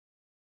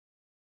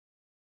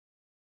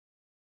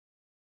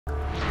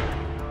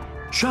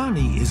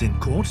Shani is in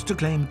court to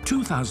claim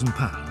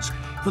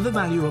 £2,000 for the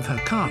value of her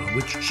car,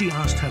 which she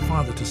asked her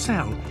father to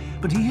sell,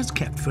 but he has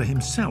kept for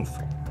himself.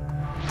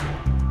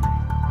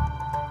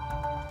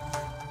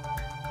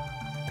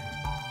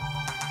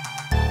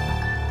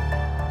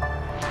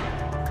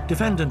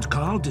 Defendant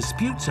Carl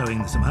disputes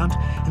owing this amount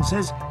and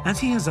says as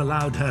he has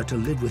allowed her to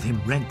live with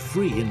him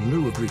rent-free in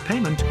lieu of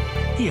repayment,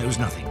 he owes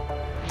nothing.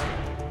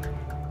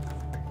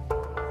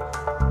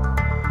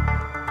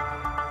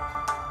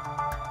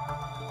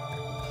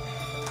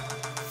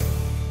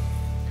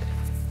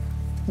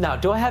 Now,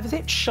 do I have, is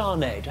it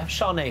Shanae? Do I have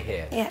Shanae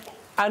here? Yeah.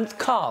 And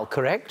Carl,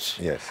 correct?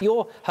 Yes.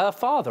 You're her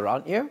father,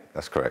 aren't you?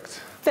 That's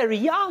correct. Very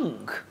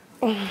young.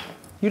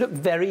 You look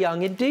very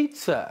young indeed,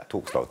 sir.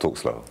 Talk slow, talk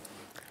slow.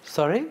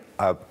 Sorry?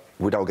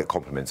 We don't get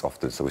compliments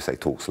often, so we say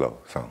talk slow,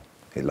 so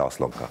it lasts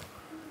longer.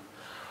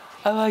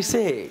 Oh, I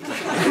see.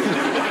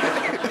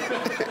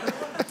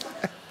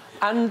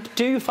 And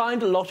do you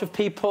find a lot of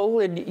people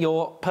in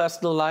your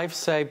personal life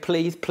say,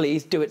 please,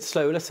 please do it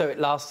slower so it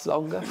lasts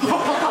longer? From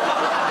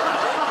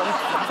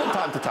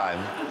time to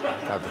time.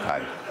 Time to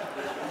time.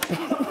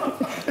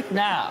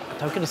 Now,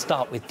 I'm going to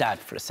start with Dad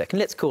for a second.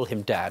 Let's call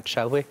him Dad,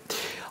 shall we?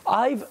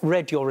 I've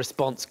read your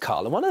response,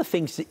 Carl, and one of the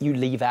things that you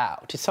leave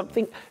out is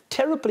something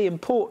terribly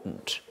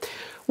important,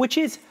 which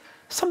is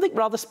something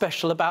rather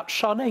special about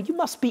Shanae. You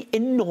must be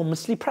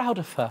enormously proud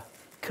of her,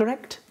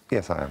 correct?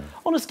 Yes, I am.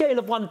 On a scale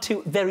of 1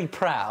 to very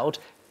proud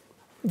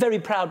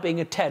being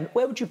a 10,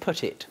 where would you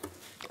put it?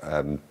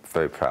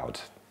 Very proud.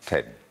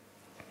 10.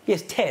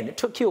 Yes, 10. It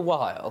took you a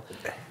while.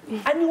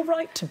 And you're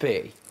right to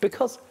be,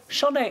 because,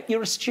 Shanae,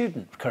 you're a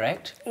student,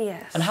 correct?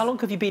 Yes. And how long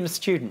have you been a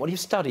student? What are you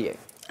studying?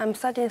 I'm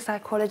studying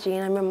psychology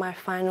and I'm in my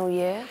final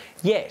year.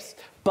 Yes,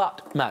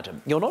 but,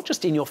 madam, you're not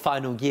just in your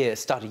final year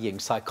studying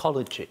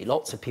psychology.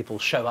 Lots of people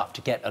show up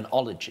to get an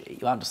ology,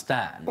 you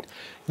understand.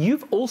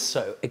 You've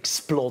also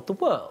explored the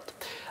world.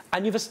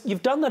 And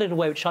you've done that in a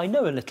way which I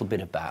know a little bit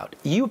about.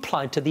 You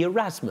applied to the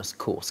Erasmus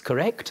course,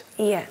 correct?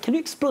 Yeah. Can you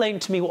explain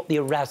to me what the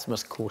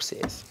Erasmus course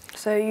is?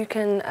 So you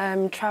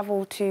can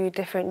travel to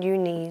different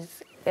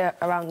unis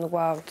around the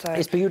world. So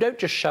Yes, but you don't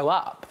just show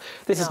up.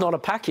 This is not a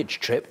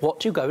package trip. What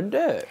do you go and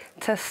do?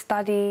 to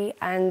study,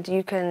 and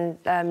you can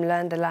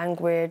learn the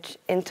language,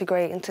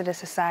 integrate into the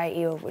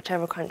society of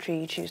whichever country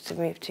you choose to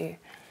move to.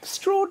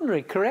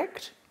 Extraordinary,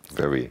 correct?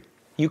 Very.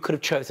 You could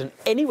have chosen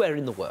anywhere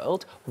in the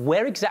world.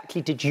 Where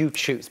exactly did you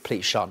choose,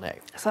 please, Shanae?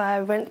 So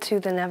I went to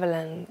the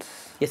Netherlands.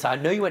 Yes, I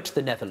know you went to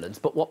the Netherlands,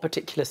 but what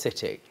particular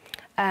city?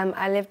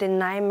 I lived in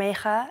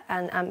Nijmegen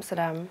and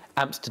Amsterdam.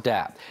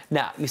 Amsterdam.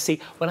 Now, you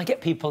see, when I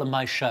get people on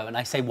my show and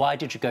I say, why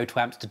did you go to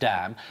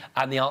Amsterdam?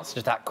 And the answer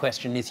to that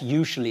question is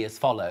usually as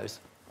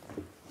follows.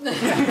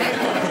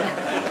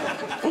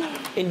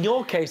 In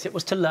your case, it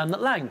was to learn the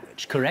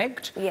language,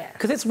 correct? Yeah.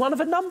 Because it's one of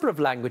a number of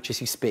languages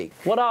you speak.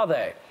 What are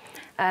they?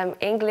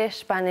 English,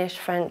 Spanish,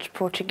 French,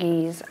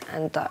 Portuguese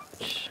and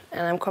Dutch.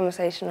 And I'm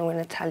conversational in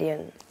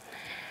Italian.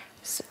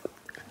 So...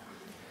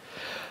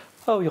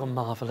 Oh, you're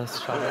marvellous,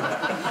 Shanae.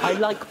 I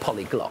like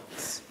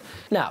polyglots.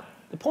 Now,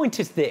 the point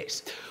is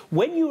this.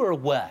 When you were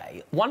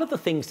away, one of the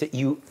things that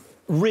you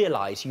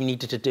realised you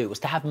needed to do was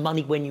to have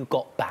money when you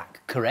got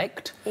back,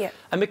 correct? Yeah.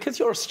 And because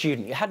you're a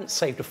student, you hadn't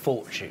saved a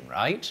fortune,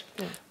 right?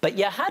 Yeah. But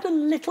you had a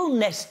little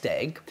nest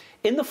egg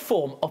in the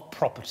form of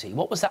property.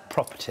 What was that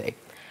property?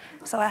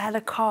 So I had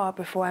a car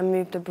before I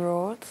moved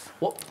abroad.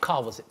 What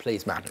car was it,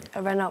 please, madam?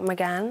 A Renault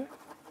Megane.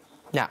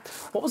 Now,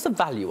 what was the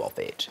value of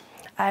it?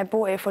 I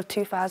bought it for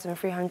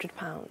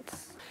 £2,300.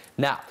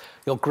 Now,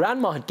 your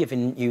grandma had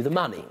given you the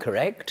money,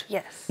 correct?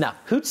 Yes. Now,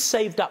 who'd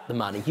saved up the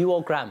money, you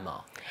or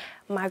grandma?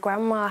 My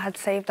grandma had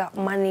saved up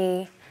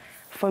money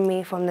for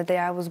me from the day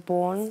I was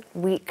born,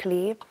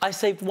 weekly. I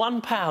saved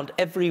 £1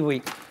 every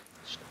week.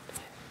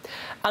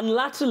 And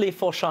latterly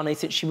for Shanae,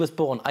 since she was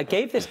born, I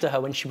gave this to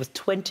her when she was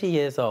 20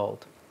 years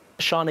old.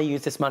 Shanae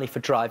used this money for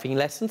driving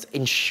lessons,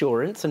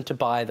 insurance and to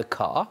buy the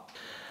car.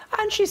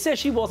 And she says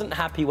she wasn't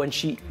happy when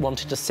she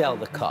wanted to sell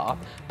the car,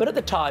 but at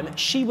the time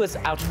she was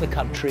out of the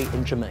country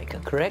in Jamaica,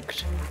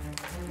 correct?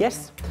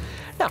 Yes?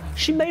 Now,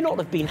 she may not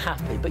have been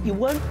happy, but you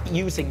weren't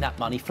using that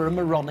money for a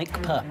moronic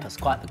purpose,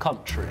 quite the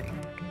contrary.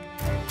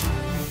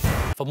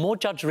 For more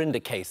Judge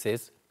Rinder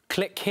cases,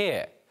 click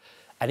here.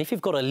 And if you've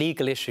got a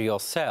legal issue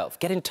yourself,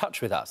 get in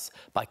touch with us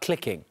by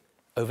clicking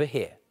over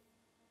here.